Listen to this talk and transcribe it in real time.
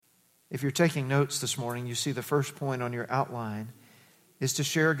If you're taking notes this morning, you see the first point on your outline is to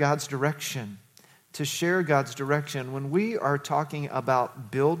share God's direction. To share God's direction. When we are talking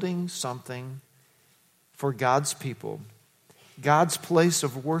about building something for God's people, God's place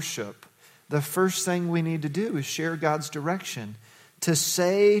of worship, the first thing we need to do is share God's direction. To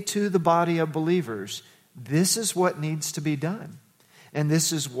say to the body of believers, this is what needs to be done. And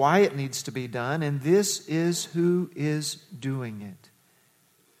this is why it needs to be done. And this is who is doing it.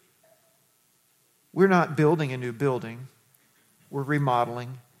 We're not building a new building. We're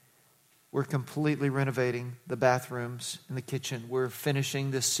remodeling. We're completely renovating the bathrooms and the kitchen. We're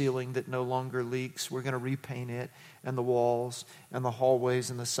finishing the ceiling that no longer leaks. We're going to repaint it and the walls and the hallways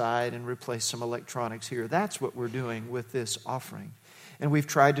and the side and replace some electronics here. That's what we're doing with this offering. And we've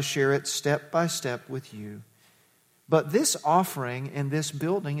tried to share it step by step with you. But this offering and this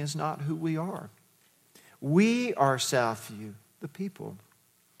building is not who we are. We are Southview, the people.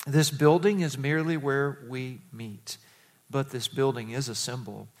 This building is merely where we meet. But this building is a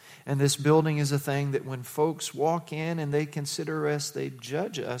symbol. And this building is a thing that when folks walk in and they consider us, they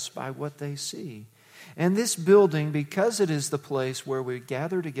judge us by what they see. And this building, because it is the place where we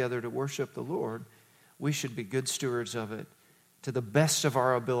gather together to worship the Lord, we should be good stewards of it to the best of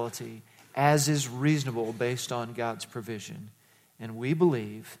our ability, as is reasonable based on God's provision. And we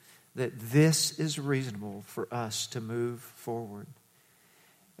believe that this is reasonable for us to move forward.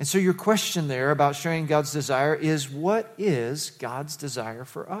 And so your question there about sharing God's desire is, what is God's desire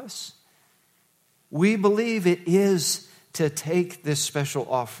for us? We believe it is to take this special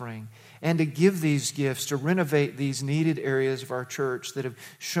offering and to give these gifts, to renovate these needed areas of our church that have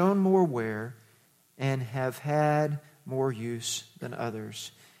shown more wear and have had more use than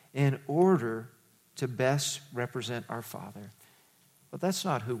others, in order to best represent our Father. But that's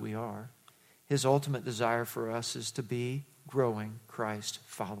not who we are. His ultimate desire for us is to be growing Christ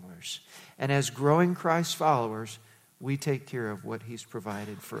followers. And as growing Christ followers, we take care of what He's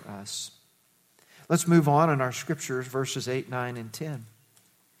provided for us. Let's move on in our scriptures, verses 8, 9, and 10.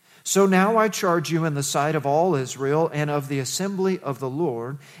 So now I charge you in the sight of all Israel and of the assembly of the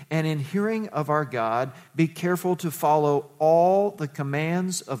Lord, and in hearing of our God, be careful to follow all the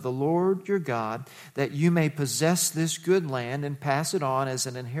commands of the Lord your God, that you may possess this good land and pass it on as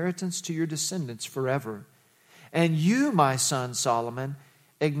an inheritance to your descendants forever. And you, my son Solomon,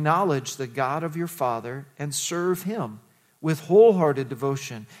 acknowledge the God of your father and serve Him with wholehearted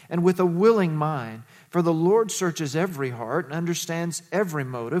devotion and with a willing mind. For the Lord searches every heart and understands every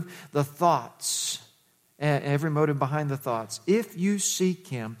motive, the thoughts, every motive behind the thoughts. If you seek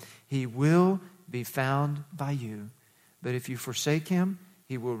Him, He will be found by you. But if you forsake Him,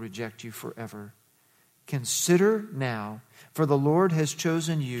 He will reject you forever. Consider now, for the Lord has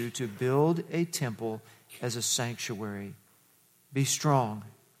chosen you to build a temple as a sanctuary. Be strong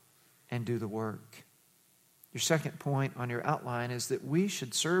and do the work. Your second point on your outline is that we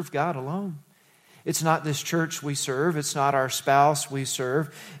should serve God alone. It's not this church we serve. It's not our spouse we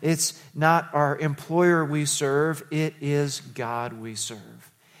serve. It's not our employer we serve. It is God we serve.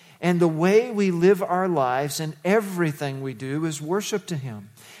 And the way we live our lives and everything we do is worship to Him.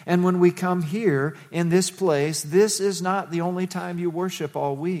 And when we come here in this place, this is not the only time you worship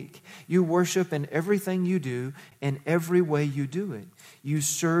all week. You worship in everything you do and every way you do it. You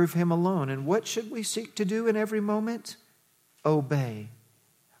serve Him alone. And what should we seek to do in every moment? Obey.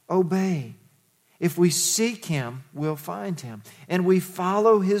 Obey. If we seek Him, we'll find Him. And we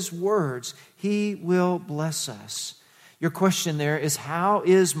follow His words, He will bless us. Your question there is, how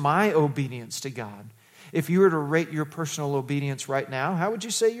is my obedience to God? If you were to rate your personal obedience right now, how would you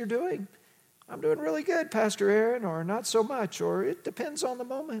say you're doing? I'm doing really good, Pastor Aaron, or not so much, or it depends on the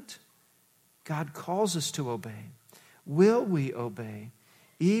moment. God calls us to obey. Will we obey,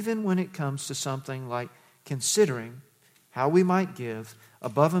 even when it comes to something like considering how we might give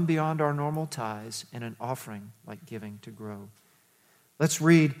above and beyond our normal tithes in an offering like giving to grow? Let's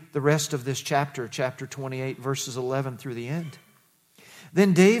read the rest of this chapter, chapter 28, verses 11 through the end.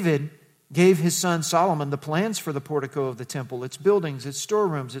 Then David gave his son Solomon the plans for the portico of the temple, its buildings, its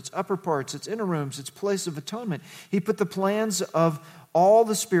storerooms, its upper parts, its inner rooms, its place of atonement. He put the plans of all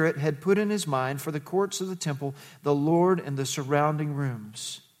the Spirit had put in his mind for the courts of the temple, the Lord, and the surrounding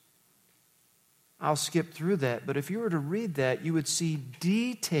rooms. I'll skip through that, but if you were to read that, you would see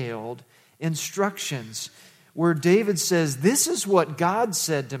detailed instructions where David says, this is what God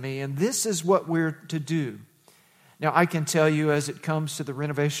said to me, and this is what we're to do. Now, I can tell you, as it comes to the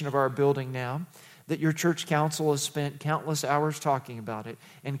renovation of our building now, that your church council has spent countless hours talking about it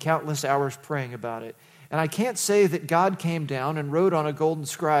and countless hours praying about it. And I can't say that God came down and wrote on a golden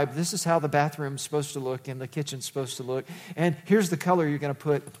scribe, this is how the bathroom's supposed to look and the kitchen's supposed to look, and here's the color you're going to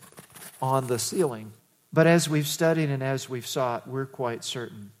put on the ceiling. But as we've studied and as we've sought, we're quite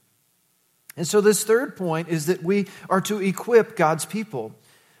certain. And so this third point is that we are to equip God's people.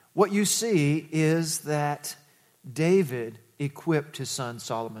 What you see is that David equipped his son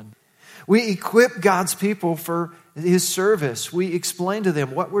Solomon. We equip God's people for his service. We explain to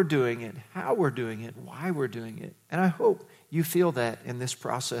them what we're doing it, how we're doing it, why we're doing it. And I hope you feel that in this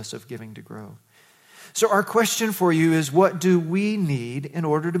process of Giving to Grow. So our question for you is, what do we need in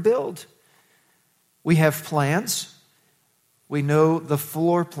order to build? We have plans. We know the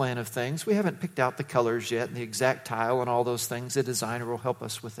floor plan of things. We haven't picked out the colors yet and the exact tile and all those things. The designer will help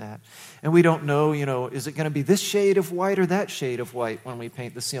us with that. And we don't know, is it going to be this shade of white or that shade of white when we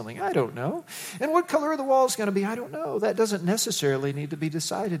paint the ceiling? I don't know. And what color the wall is going to be? I don't know. That doesn't necessarily need to be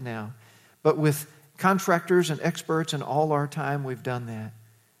decided now. But with contractors and experts and all our time, we've done that.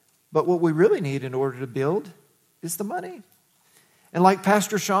 But what we really need in order to build is the money. And like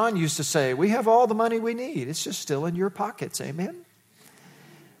Pastor Sean used to say, we have all the money we need. It's just still in your pockets. Amen?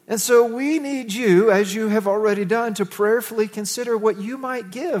 And so we need you, as you have already done, to prayerfully consider what you might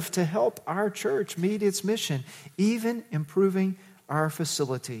give to help our church meet its mission, even improving our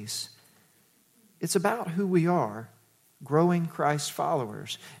facilities. It's about who we are, growing Christ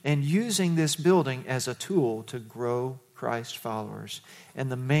followers, and using this building as a tool to grow Christ followers,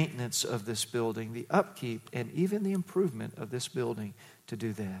 and the maintenance of this building, the upkeep, and even the improvement of this building to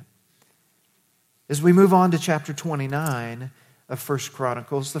do that. As we move on to chapter 29 of 1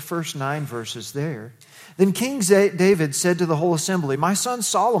 Chronicles, the first 9 verses there. Then King David said to the whole assembly, "My son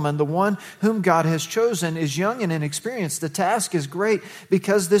Solomon, the one whom God has chosen, is young and inexperienced. The task is great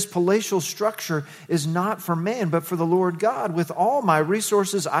because this palatial structure is not for man, but for the Lord God. With all my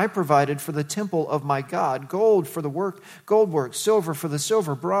resources I provided for the temple of my God, gold for the gold work, silver for the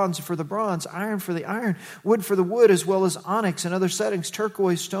silver, bronze for the bronze, iron for the iron, wood for the wood, as well as onyx and other settings,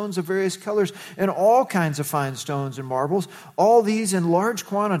 turquoise, stones of various colors, and all kinds of fine stones and marbles, all these in large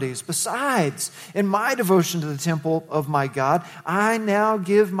quantities. Besides, in my devotion to the temple of my God, I now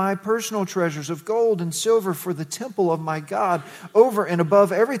give my personal treasures of gold and silver for the temple of my God, over and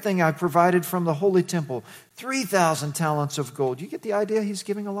above everything I provided from the holy temple, 3,000 talents of gold." You get the idea? He's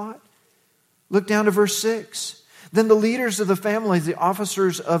giving a lot. Look down to verse 6. Then the leaders of the families, the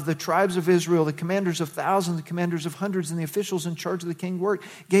officers of the tribes of Israel, the commanders of thousands, the commanders of hundreds, and the officials in charge of the king's work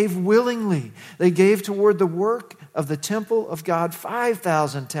gave willingly. They gave toward the work of the temple of God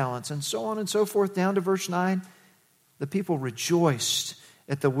 5,000 talents, and so on and so forth, down to verse 9. The people rejoiced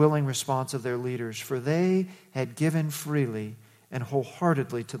at the willing response of their leaders, for they had given freely and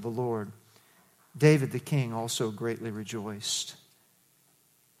wholeheartedly to the Lord. David the king also greatly rejoiced.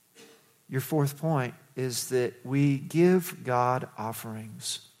 Your fourth point is that we give God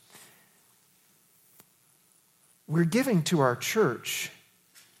offerings. We're giving to our church,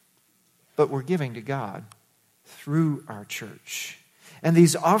 but we're giving to God through our church. And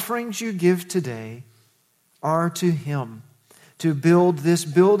these offerings you give today are to Him, to build this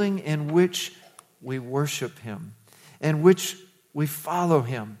building in which we worship Him, and which we follow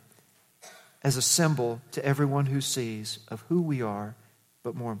Him as a symbol to everyone who sees of who we are,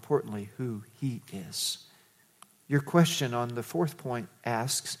 but more importantly, who He is. Your question on the fourth point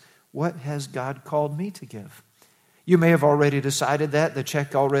asks, what has God called me to give? You may have already decided that. The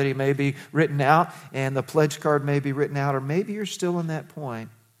check already may be written out, and the pledge card may be written out, or maybe you're still in that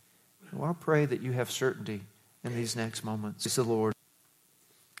point. Well, I'll pray that you have certainty in these next moments. Praise the Lord.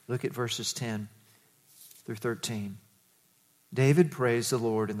 Look at verses 10 through 13. David praised the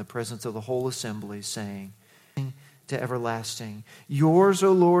Lord in the presence of the whole assembly, saying, to everlasting. Yours,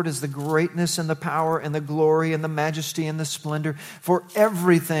 O Lord, is the greatness and the power and the glory and the majesty and the splendor, for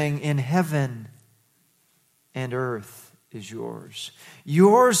everything in heaven and earth is yours.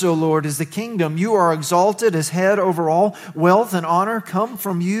 Yours, O Lord, is the kingdom. You are exalted as head over all. Wealth and honor come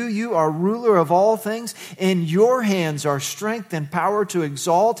from you. You are ruler of all things. In your hands are strength and power to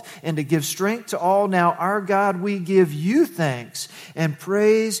exalt and to give strength to all. Now, our God, we give you thanks and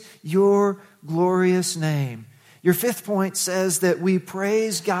praise your glorious name. Your fifth point says that we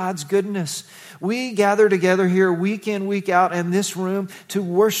praise God's goodness. We gather together here week in, week out in this room to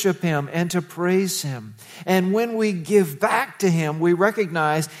worship Him and to praise Him. And when we give back to Him, we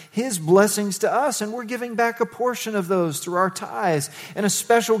recognize His blessings to us, and we're giving back a portion of those through our tithes and a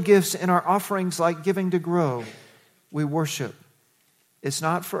special gifts in our offerings like Giving to Grow. We worship. It's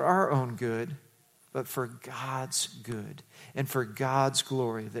not for our own good, but for God's good and for God's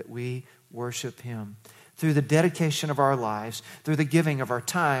glory that we worship Him. Through the dedication of our lives, through the giving of our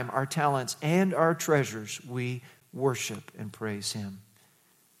time, our talents, and our treasures, we worship and praise Him.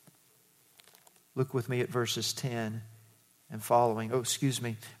 Look with me at verses 10 and following.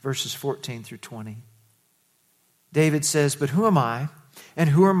 Verses 14 through 20. David says, "But who am I and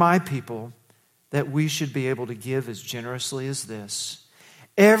who are my people that we should be able to give as generously as this?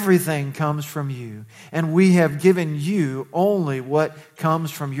 Everything comes from you, and we have given you only what comes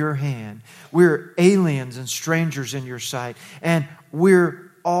from your hand. We're aliens and strangers in your sight, and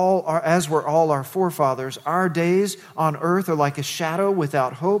as were all our forefathers. Our days on earth are like a shadow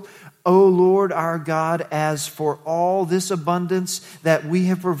without hope. O Lord our God, as for all this abundance that we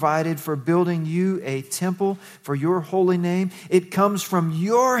have provided for building you a temple for your holy name, it comes from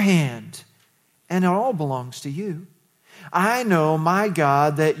your hand, and it all belongs to you. I know, my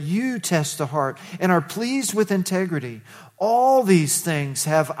God, that you test the heart and are pleased with integrity. All these things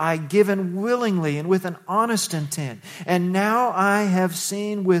have I given willingly and with an honest intent. And now I have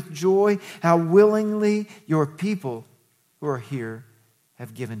seen with joy how willingly your people who are here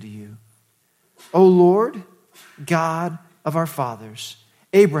have given to you. O Lord, God of our fathers,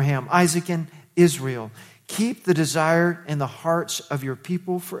 Abraham, Isaac, and Israel, keep the desire in the hearts of your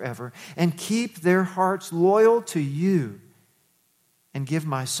people forever, and keep their hearts loyal to you. And give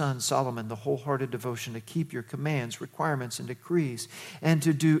my son Solomon the wholehearted devotion to keep your commands, requirements, and decrees, and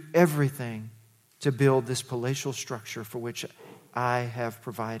to do everything to build this palatial structure for which I have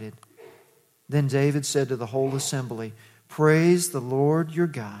provided." Then David said to the whole assembly, "Praise the Lord your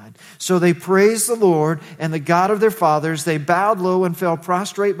God." So they praised the Lord and the God of their fathers. They bowed low and fell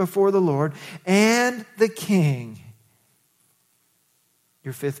prostrate before the Lord and the king.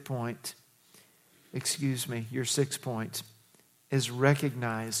 Your sixth point is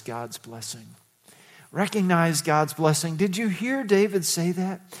recognize God's blessing. Recognize God's blessing. Did you hear David say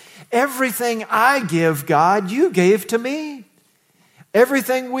that? Everything I give, God, you gave to me.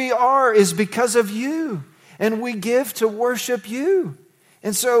 Everything we are is because of you, and we give to worship you.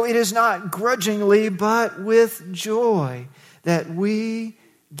 And so it is not grudgingly, but with joy that we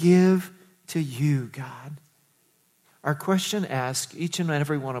give to you, God. Our question asks each and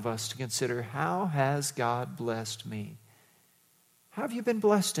every one of us to consider, how has God blessed me? How have you been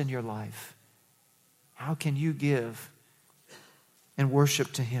blessed in your life? How can you give and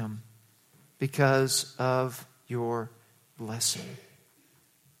worship to Him because of your blessing?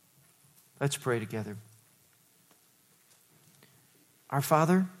 Let's pray together. Our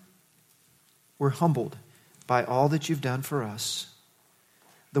Father, we're humbled by all that you've done for us,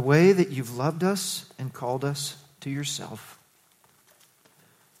 the way that you've loved us and called us to yourself.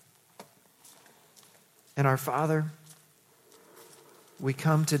 And our Father, we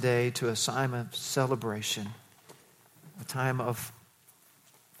come today to a time of celebration, a time of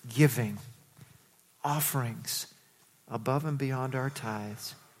giving, offerings above and beyond our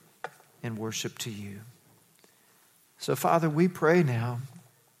tithes, and worship to you. So, Father, we pray now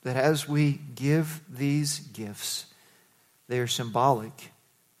that as we give these gifts, they are symbolic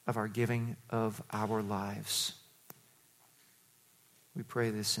of our giving of our lives. We pray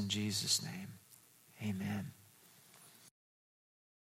this in Jesus' name.